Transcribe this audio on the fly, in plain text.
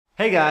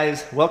Hey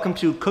guys, welcome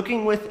to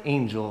Cooking with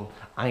Angel.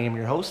 I am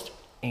your host,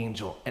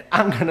 Angel, and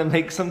I'm gonna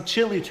make some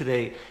chili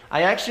today.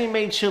 I actually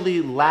made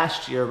chili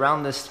last year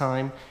around this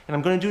time, and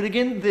I'm gonna do it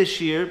again this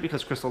year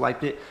because Crystal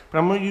liked it, but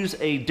I'm gonna use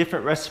a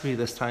different recipe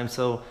this time,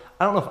 so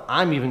I don't know if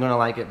I'm even gonna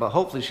like it, but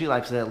hopefully she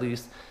likes it at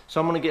least.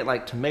 So I'm gonna get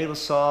like tomato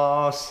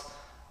sauce.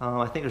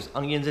 I think there's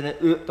onions in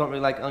it. Don't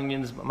really like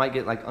onions, but might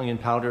get like onion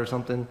powder or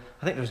something.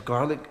 I think there's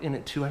garlic in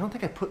it too. I don't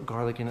think I put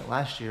garlic in it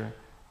last year.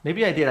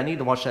 Maybe I did. I need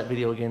to watch that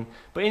video again.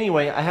 But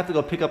anyway, I have to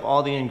go pick up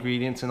all the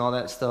ingredients and all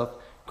that stuff.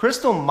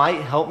 Crystal might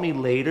help me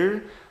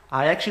later.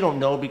 I actually don't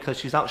know because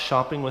she's out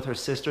shopping with her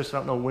sister, so I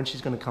don't know when she's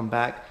going to come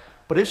back.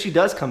 But if she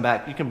does come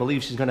back, you can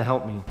believe she's going to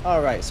help me.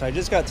 All right, so I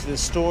just got to the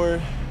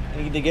store.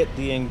 I need to get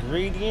the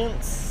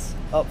ingredients.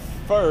 Up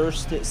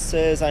first, it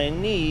says I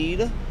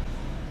need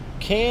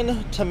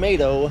canned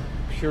tomato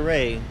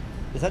puree.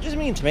 Does that just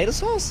mean tomato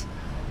sauce?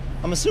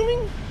 I'm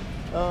assuming.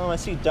 I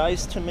see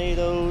diced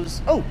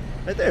tomatoes. Oh,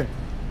 right there.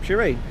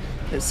 Puree.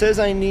 It says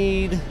I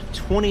need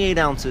 28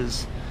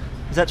 ounces.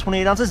 Is that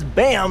 28 ounces?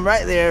 Bam!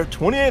 Right there.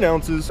 28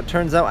 ounces. It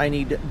turns out I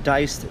need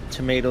diced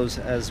tomatoes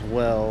as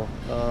well.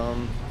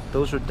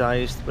 Those are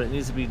diced, but it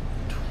needs to be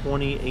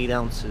 28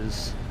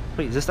 ounces.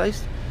 Wait, is this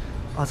diced?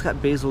 Oh, it's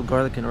got basil,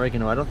 garlic, and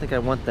oregano. I don't think I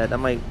want that. That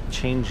might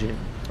change it.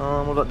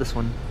 What about this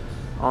one?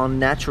 On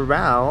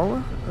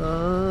natural,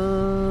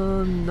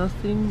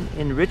 nothing.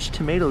 Enriched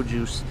tomato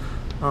juice.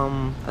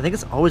 I think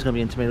it's always gonna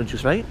be in tomato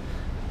juice, right?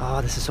 Oh,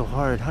 this is so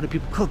hard. How do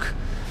people cook?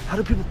 How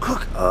do people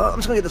cook? I'm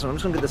just gonna get this one. I'm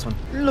just gonna get this one.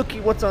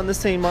 Looky what's on the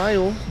same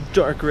aisle.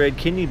 Dark red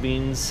kidney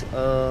beans.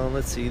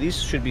 Let's see.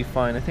 These should be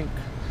fine. I think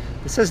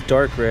it says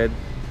dark red.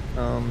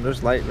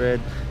 There's light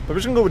red. But we're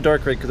just gonna go with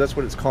dark red because that's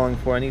what it's calling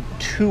for. I need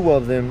 2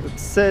 of them. It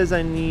says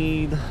I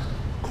need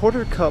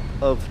 1/4 cup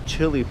of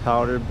chili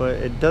powder, but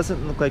it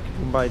doesn't look like you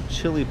can buy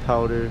chili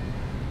powder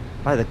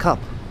by the cup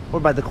or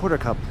by the 1/4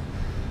 cup.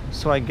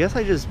 So I guess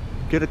I just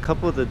get a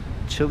couple of the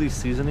chili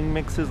seasoning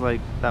mixes like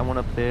that one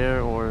up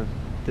there, or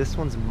this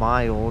one's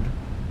mild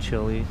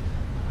chili.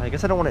 I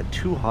guess I don't want it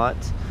too hot,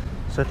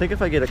 so I think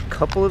if I get a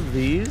couple of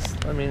these,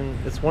 I mean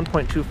it's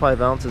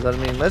 1.25 ounces. I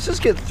mean, let's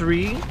just get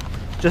 3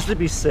 just to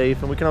be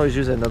safe, and we can always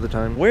use it another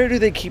time. Where do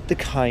they keep the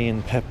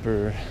cayenne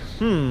pepper?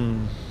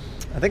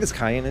 I think it's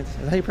cayenne. Is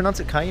that how you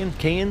pronounce it? Cayenne?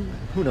 Cayenne?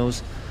 Who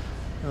knows?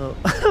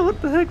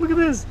 What the heck? Look at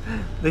this.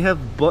 They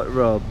have butt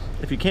rub.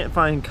 If you can't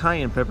find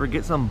cayenne pepper,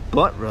 get some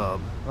butt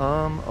rub.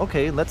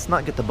 Okay, let's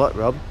not get the butt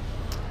rub.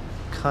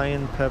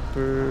 Cayenne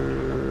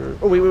pepper.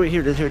 Oh, wait,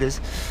 here it is.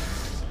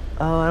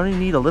 I only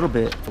need a little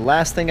bit. The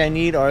last thing I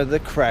need are the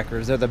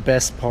crackers. They're the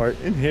best part.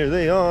 And here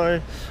they are.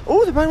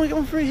 Oh, they're buy one, get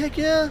one free. Heck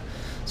yeah.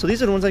 So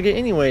these are the ones I get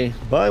anyway.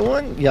 Buy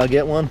one, y'all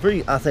get one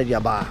free. I said, y'all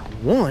buy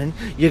one,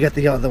 you get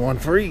the other one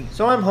free.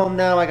 So I'm home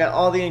now. I got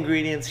all the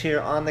ingredients here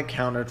on the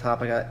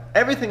countertop. I got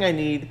everything I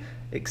need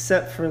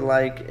except for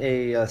like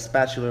a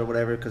spatula or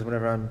whatever, because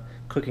whenever I'm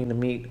cooking the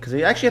meat, because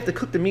you actually have to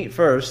cook the meat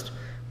first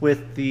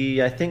with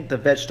the, I think the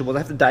vegetables. I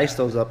have to dice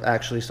those up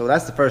actually. So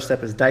that's the first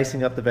step, is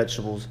dicing up the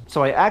vegetables.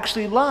 So I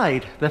actually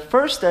lied. The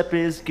first step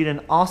is get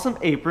an awesome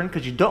apron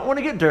because you don't want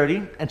to get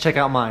dirty, and check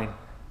out mine.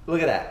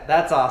 Look at that.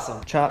 That's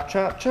awesome. Chop,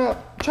 chop,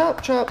 chop,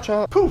 chop, chop,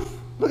 chop. Poof.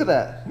 Look at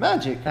that.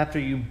 Magic. After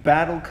you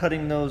battle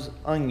cutting those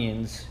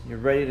onions, you're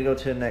ready to go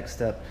to the next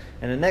step.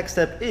 And the next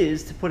step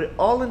is to put it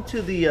all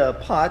into the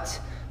pot.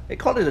 They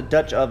called it a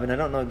Dutch oven. I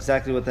don't know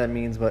exactly what that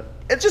means, but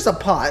it's just a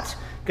pot.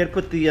 Got to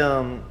put the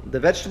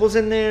vegetables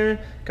in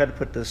there. Got to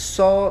put the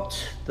salt,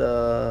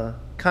 the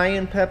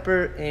cayenne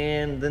pepper,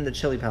 and then the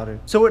chili powder.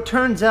 So it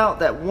turns out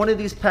that one of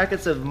these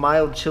packets of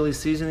mild chili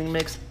seasoning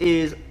mix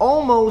is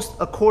almost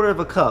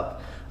 1/4 cup.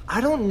 I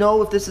don't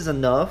know if this is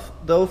enough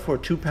though for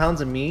 2 pounds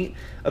of meat.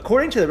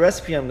 According to the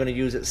recipe I'm going to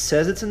use, it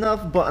says it's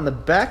enough, but on the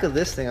back of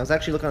this thing, I was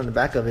actually looking on the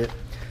back of it,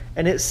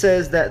 and it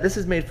says that this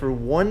is made for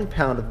 1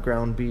 pound of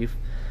ground beef.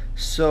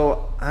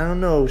 So I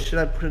don't know, should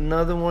I put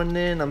another one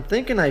in? I'm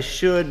thinking I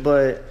should,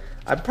 but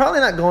I'm probably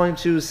not going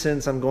to,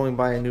 since I'm going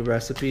by a new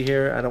recipe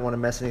here. I don't want to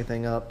mess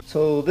anything up.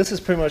 So this is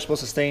pretty much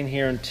supposed to stay in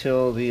here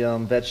until the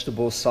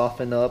vegetables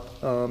soften up.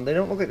 They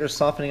don't look like they're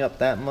softening up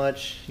that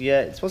much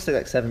yet. It's supposed to take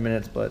like 7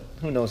 minutes, but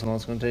who knows how long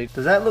it's going to take.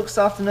 Does that look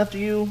soft enough to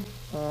you?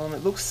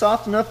 It looks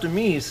soft enough to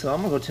me, so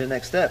I'm going to go to the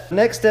next step. The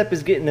next step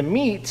is getting the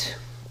meat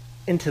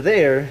into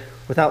there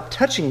without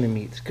touching the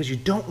meat, because you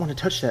don't want to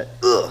touch that.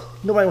 Ugh!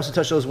 Nobody wants to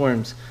touch those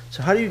worms.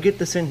 So how do you get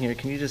this in here?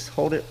 Can you just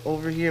hold it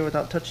over here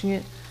without touching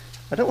it?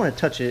 I don't want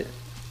to touch it.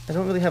 I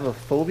don't really have a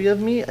phobia of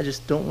meat. I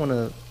just don't want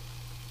to.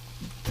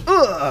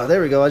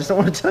 There we go. I just don't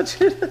want to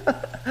touch it.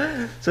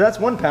 So that's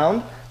 1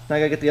 pound. Now I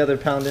gotta get the other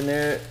pound in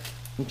there.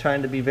 I'm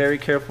trying to be very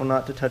careful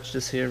not to touch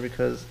this here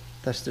because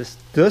that's just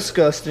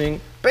disgusting.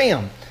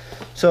 Bam!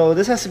 So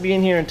this has to be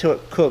in here until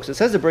it cooks. It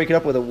says to break it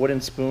up with a wooden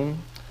spoon.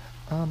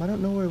 I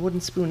don't know where a wooden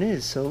spoon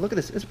is. So look at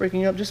this. It's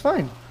breaking up just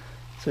fine.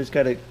 So just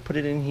gotta put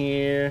it in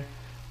here.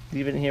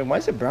 Leave it in here. Why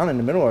is it brown in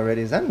the middle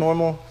already? Is that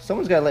normal?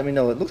 Someone's got to let me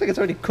know. It looks like it's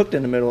already cooked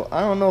in the middle.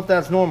 I don't know if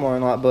that's normal or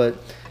not, but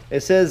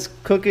it says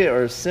cook it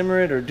or simmer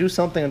it or do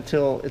something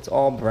until it's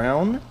all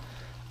brown.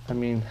 I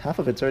mean, half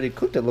of it's already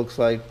cooked, it looks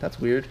like. That's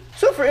weird.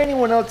 So for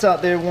anyone else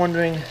out there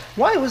wondering,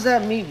 why was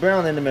that meat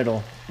brown in the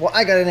middle? Well,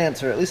 I got an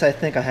answer. At least I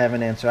think I have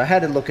an answer. I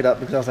had to look it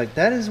up because I was like,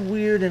 that is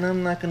weird and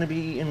I'm not going to be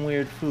eating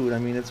weird food. I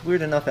mean, it's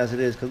weird enough as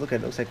it is because look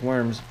at it, looks like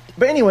worms.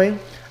 But anyway,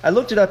 I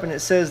looked it up and it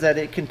says that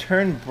it can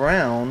turn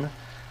brown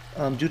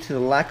due to the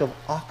lack of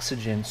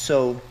oxygen.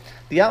 So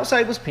the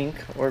outside was pink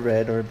or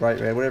red or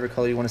bright red, whatever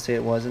color you want to say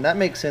it was. And that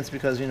makes sense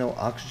because, you know,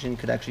 oxygen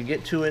could actually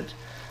get to it.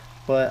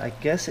 But I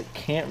guess it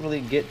can't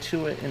really get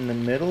to it in the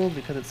middle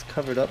because it's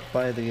covered up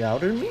by the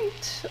outer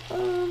meat.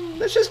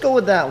 Let's just go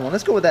with that one.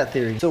 Let's go with that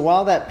theory. So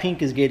while that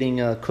pink is getting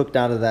cooked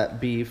out of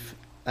that beef,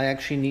 I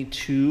actually need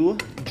to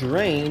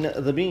drain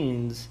the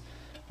beans.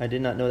 I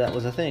did not know that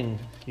was a thing.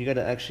 You got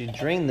to actually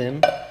drain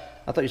them.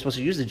 I thought you were supposed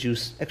to use the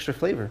juice, extra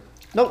flavor.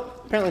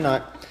 Nope, apparently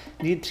not.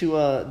 Need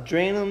to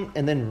drain them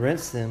and then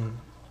rinse them.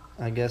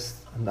 I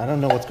guess, I don't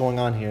know what's going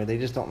on here. They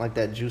just don't like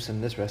that juice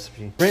in this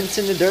recipe.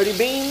 Rinsing the dirty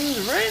beans,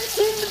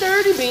 rinsing the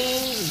dirty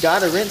beans.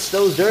 Gotta rinse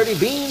those dirty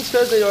beans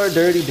because they are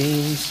dirty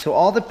beans. So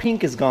all the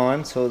pink is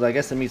gone. So I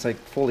guess the meat's like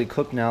fully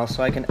cooked now.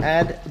 So I can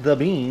add the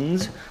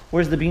beans.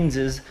 Where's the beans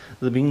is?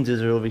 The beans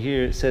is are over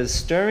here. It says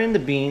stir in the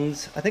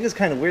beans. I think it's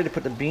kind of weird to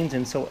put the beans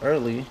in so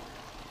early.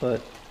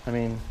 But, I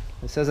mean,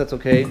 it says that's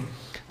okay.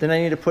 Then I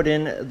need to put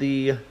in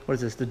the, what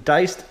is this? The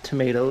diced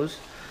tomatoes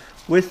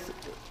with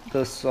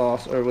the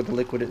sauce, or with the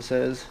liquid it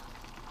says.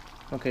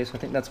 Okay, so I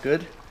think that's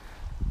good.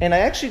 And I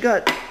actually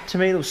got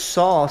tomato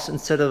sauce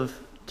instead of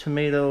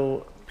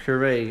tomato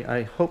puree.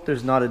 I hope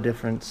there's not a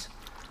difference.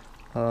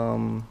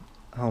 Oh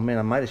man,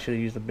 I might have should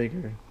have used a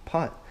bigger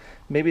pot.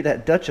 Maybe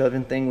that Dutch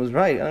oven thing was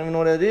right. I don't even know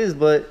what that is,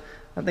 but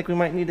I think we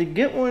might need to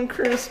get one,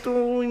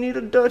 Crystal. We need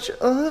a Dutch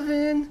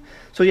oven.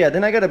 So yeah,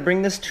 then I gotta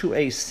bring this to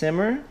a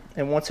simmer,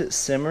 and once it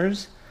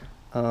simmers,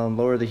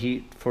 lower the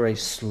heat for a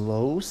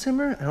slow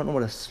simmer. I don't know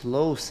what a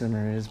slow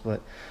simmer is, but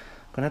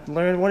I'm gonna have to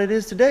learn what it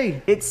is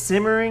today. It's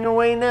simmering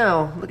away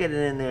now. Look at it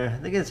in there.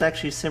 I think it's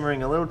actually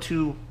simmering a little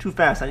too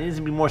fast. I need it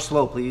to be more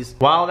slow, please.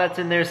 While that's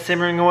in there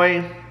simmering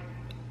away,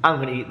 I'm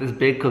gonna eat this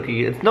big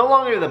cookie. It's no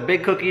longer the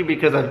big cookie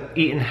because I've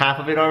eaten half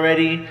of it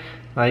already.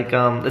 Like,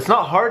 it's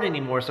not hard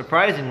anymore,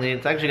 surprisingly.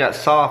 It's actually got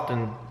soft,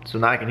 and so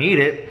now I can eat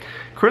it.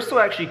 Crystal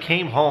actually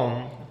came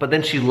home, but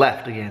then she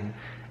left again.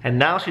 And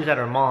now she's at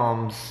her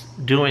mom's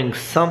doing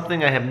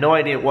something. I have no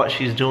idea what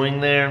she's doing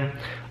there.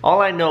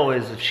 All I know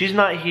is if she's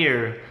not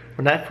here,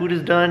 when that food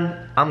is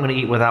done, I'm gonna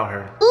eat without her.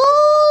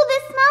 Ooh,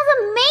 this smells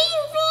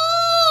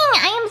amazing!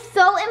 I am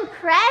so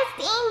impressed,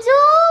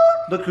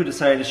 Angel. Look who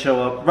decided to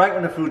show up right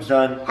when the food's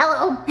done.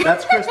 Hello.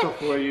 That's Crystal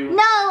for you.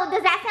 No,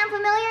 does that sound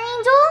familiar,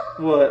 Angel?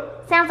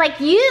 What? Sounds like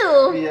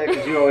you. Yeah,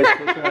 because you always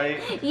cook,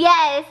 right?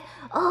 Yes.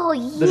 Oh,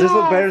 yes. Does this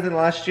look better than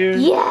last year?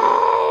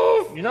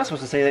 Yes. You're not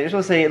supposed to say that. You're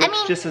supposed to say it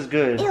looks just as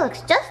good. It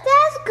looks just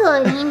as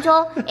good,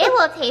 Angel. It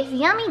will taste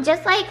yummy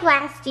just like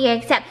last year,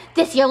 except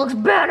this year looks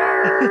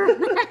better.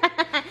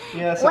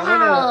 Yeah, so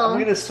wow. I'm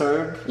gonna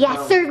serve.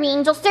 Yeah, serve me,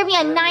 Angel. Serve me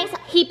a nice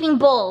heaping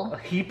bowl. A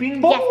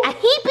heaping bowl? Yes, a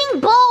heaping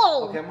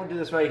bowl. Okay, I'm gonna do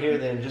this right here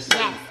then, just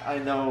so I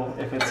know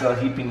if it's a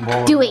heaping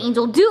bowl. Do it,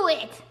 Angel. Do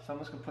it. So I'm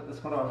just gonna put this,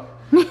 hold on.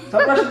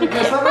 Stop rushing me,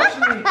 Chris. Stop rushing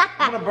me.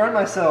 I'm gonna burn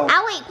myself.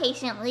 I'll wait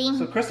patiently.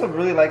 So Crystal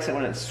really likes it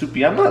when it's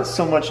soupy. I'm not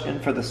so much in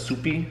for the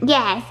soupy.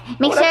 Yes.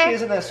 Make sure. Actually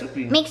isn't that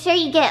soupy? Make sure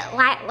you get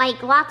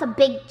like lots of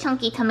big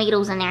chunky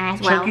tomatoes in there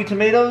as well. Chunky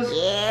tomatoes?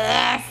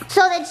 Yes.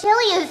 So the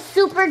chili is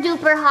super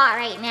duper hot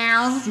right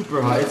now.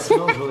 Super hot. It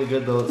smells really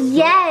good though.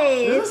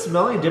 Yes. It doesn't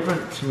smell any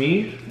different to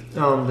me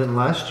than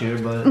last year,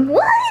 but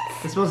what?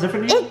 It smells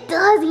different to you? It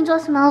does. Angel,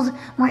 smells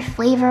more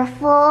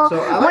flavorful,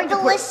 more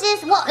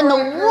delicious. What in the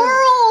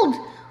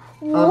world?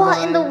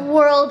 What in the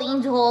world,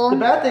 Angel? The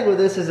bad thing with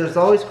this is there's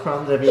always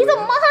crumbs everywhere. He's a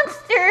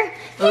monster.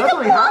 He's that's a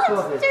only monster.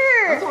 half of it.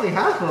 That's only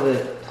half of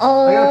it.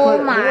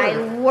 Oh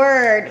my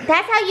word.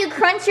 That's how you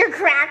crunch your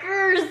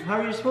crackers? How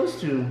are you supposed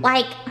to?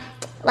 Like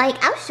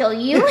I'll show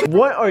you.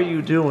 What are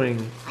you doing?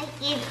 Like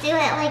you do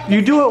it like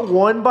you do it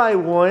one by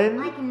one?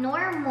 Like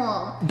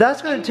normal.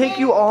 That's gonna take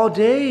you all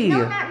day.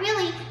 No, not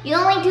really. You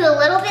only do a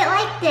little bit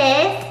like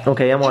this.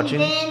 Okay, I'm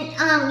watching. And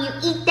then you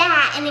eat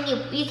that, and then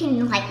you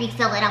can like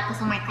refill it up with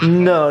some more crackers.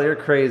 No, you're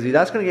crazy.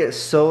 That's gonna get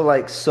so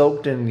like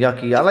soaked and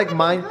yucky. I like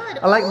mine.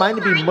 I like mine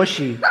to be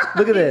mushy.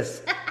 Look at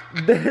this.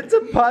 It's a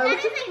pile.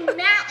 That is a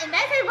mountain.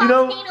 That's a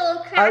volcano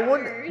of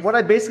crackers.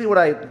 What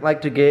I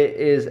like to get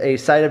is a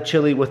side of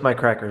chili with my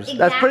crackers. Exactly.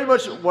 That's pretty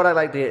much what I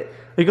like to get.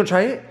 Are you gonna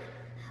try it?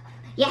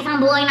 Yes, I'm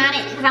blowing on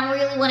it because I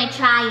really want to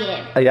try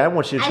it. Yeah, I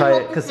want you to try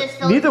it because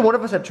neither one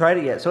of us have tried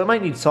it yet. So it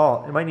might need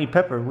salt. It might need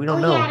pepper. We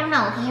don't know. Yeah, I don't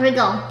know. Okay, here we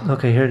go.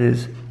 Okay, here it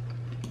is.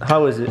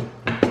 How is it?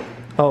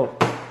 Oh.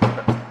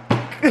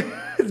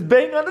 It's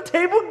banging on the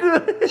table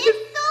good. It's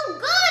so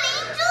good,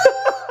 Angel.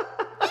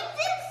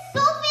 It's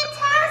so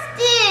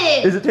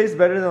fantastic. Does it taste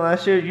better than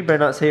last year? You better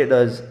not say it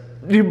does.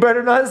 You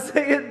better not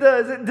say it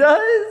does. It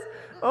does?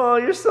 Oh,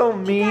 you're so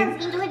mean. It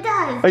does, Angel, it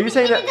does. Are you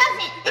saying that? It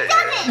doesn't. It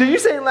doesn't. Did you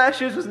say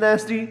last year's was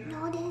nasty?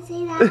 No, it isn't.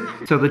 can't say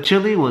that. So the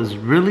chili was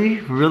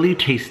really, really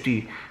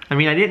tasty. I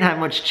mean, I didn't have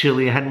much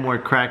chili. I had more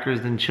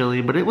crackers than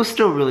chili, but it was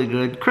still really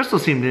good. Crystal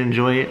seemed to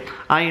enjoy it.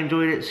 I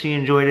enjoyed it, she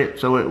enjoyed it,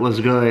 so it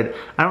was good.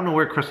 I don't know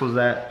where Crystal's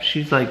at.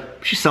 She's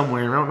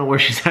somewhere. I don't know where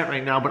she's at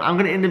right now, but I'm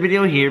gonna end the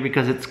video here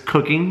because it's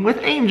cooking with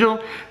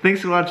Angel.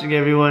 Thanks for watching,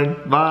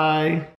 everyone. Bye.